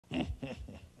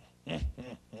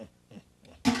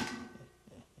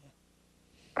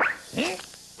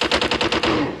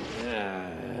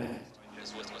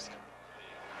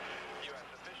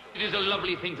It is a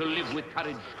lovely thing to live with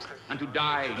courage and to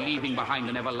die leaving behind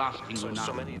an everlasting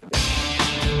renown.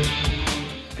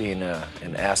 Being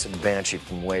an acid banshee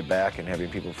from way back and having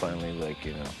people finally, like,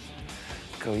 you know,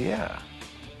 go, yeah,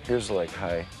 here's like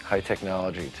high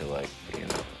technology to, like, you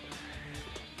know,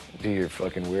 do your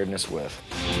fucking weirdness with.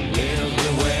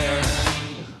 Everywhere,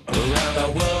 around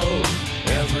the world,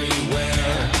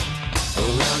 everywhere,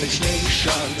 around each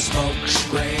nation, the smoke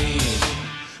screen,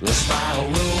 the spiral,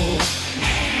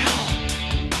 hell,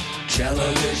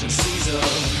 television season.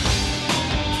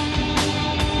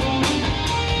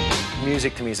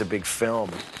 Music to me is a big film,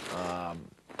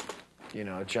 you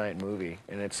know, a giant movie,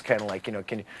 and it's kind of like, you know,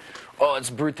 oh, it's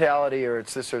brutality, or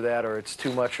it's this or that, or it's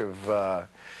too much of,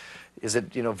 is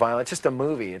it, you know, violent? It's just a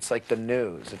movie. It's like the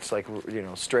news. It's like, you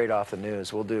know, straight off the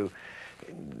news. We'll do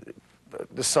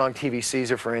the song TV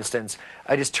Caesar, for instance.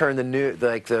 I just turn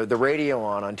the radio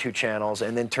on 2 channels,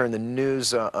 and then turn the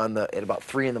news on at about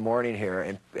 3 in the morning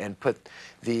here, and put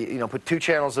put 2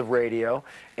 channels of radio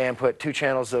and put 2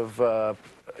 channels of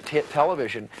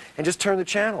television, and just turn the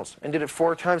channels, and did it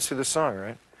 4 times through the song,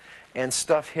 right? And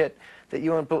stuff hit that you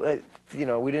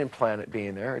know, we didn't plan it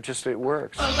being there. It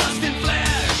works. A lust in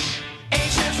flesh,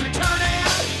 ancients returning.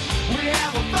 We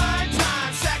have a fine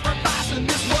time sacrificing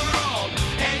this world,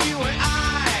 and you and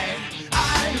I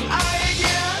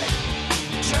again,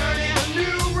 turning a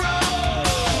new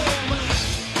road.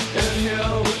 And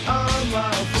here we are,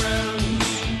 my friends.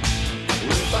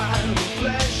 We find the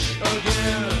flesh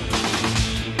again.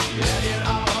 Yeah, in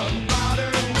our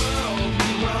modern world we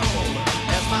roam,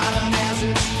 as modern as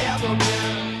it's ever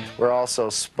been. We're also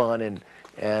spun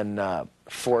and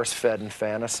force-fed and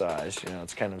fantasized. You know,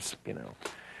 it's kind of, you know,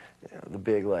 the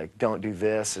big, like, don't do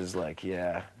this is like,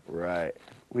 yeah, right.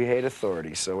 We hate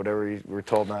authority, so whatever we're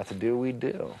told not to do, we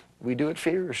do. We do it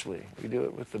feverishly. We do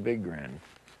it with the big grin.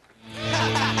 Turn,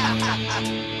 turn,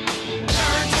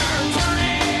 turn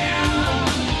in,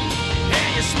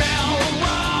 and you smell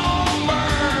wrong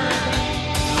burn.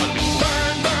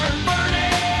 Burn, burn, burn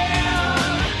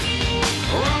in.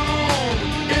 Rome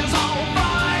is on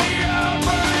fire,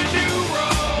 burn new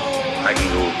Rome. I can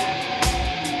rule.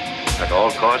 At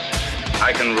all costs,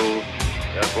 I can rule.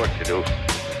 There's work to do.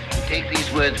 Take these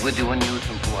words with you and use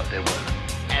them for what they were.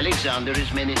 Alexander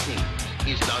is many things.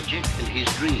 His logic and his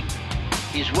dream.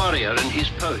 His warrior and his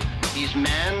poet. He's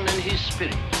man and his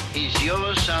spirit. He's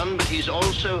your son, but he's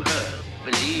also her.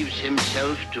 Believes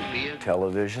himself to be a...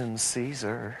 Television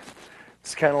Caesar.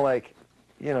 It's kind of like,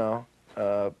 you know,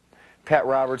 Pat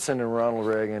Robertson and Ronald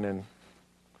Reagan and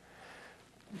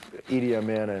Idi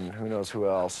Amin and who knows who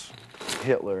else.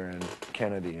 Hitler and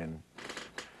Kennedy and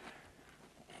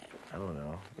I don't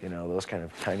know, you know, those kind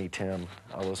of Tiny Tim,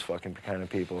 all those fucking kind of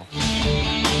people.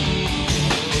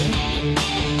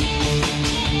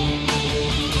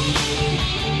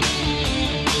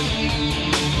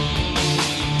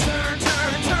 Turn,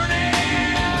 turn, turn in.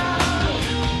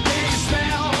 They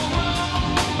smell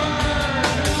burn.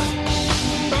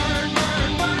 Burn,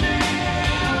 burn, burn in.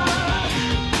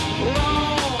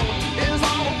 Rome is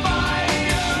on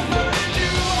fire, burning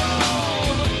new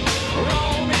Rome.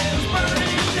 Rome is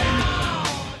burning down.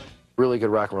 Really good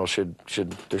rock and roll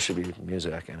there should be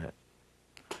music in it.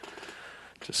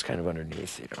 Just kind of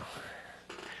underneath, you know.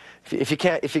 If you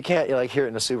can't like hear it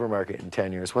in a supermarket in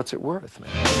 10 years, what's it worth, man?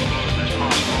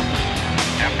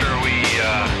 After we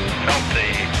felt the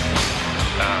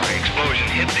explosion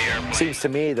hit the airplane. Seems to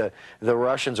me the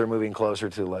Russians are moving closer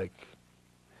to like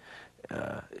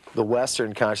the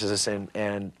Western consciousness and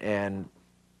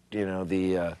you know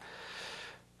the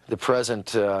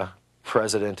present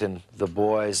president and the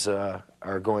boys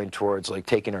are going towards like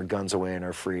taking our guns away and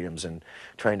our freedoms and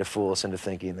trying to fool us into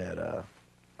thinking that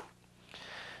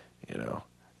you know,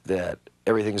 that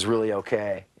everything's really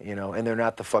okay, you know, and they're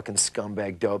not the fucking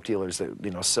scumbag dope dealers that,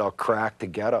 you know, sell crack to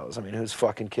ghettos. I mean, who's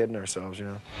fucking kidding ourselves, you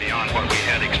know? Beyond what we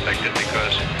had expected,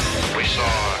 because we saw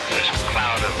this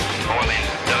cloud of oiling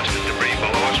dust and debris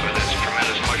below us with this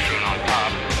tremendous mushroom on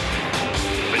top.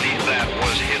 Beneath that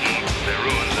was hidden the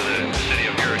ruins of the city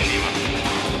of Hiroshima.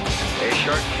 A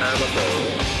short time ago,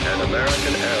 an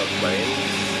American airplane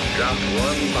dropped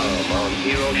one bomb on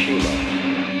Hiroshima.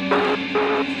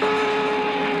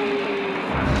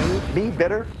 Me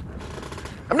bitter?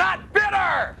 I'm not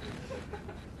bitter!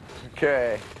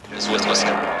 Okay. U.S. officials say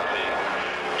the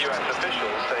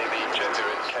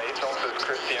Jesuit case offered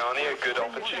Christiani a good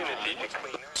opportunity to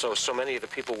clean up. So many of the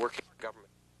people working for government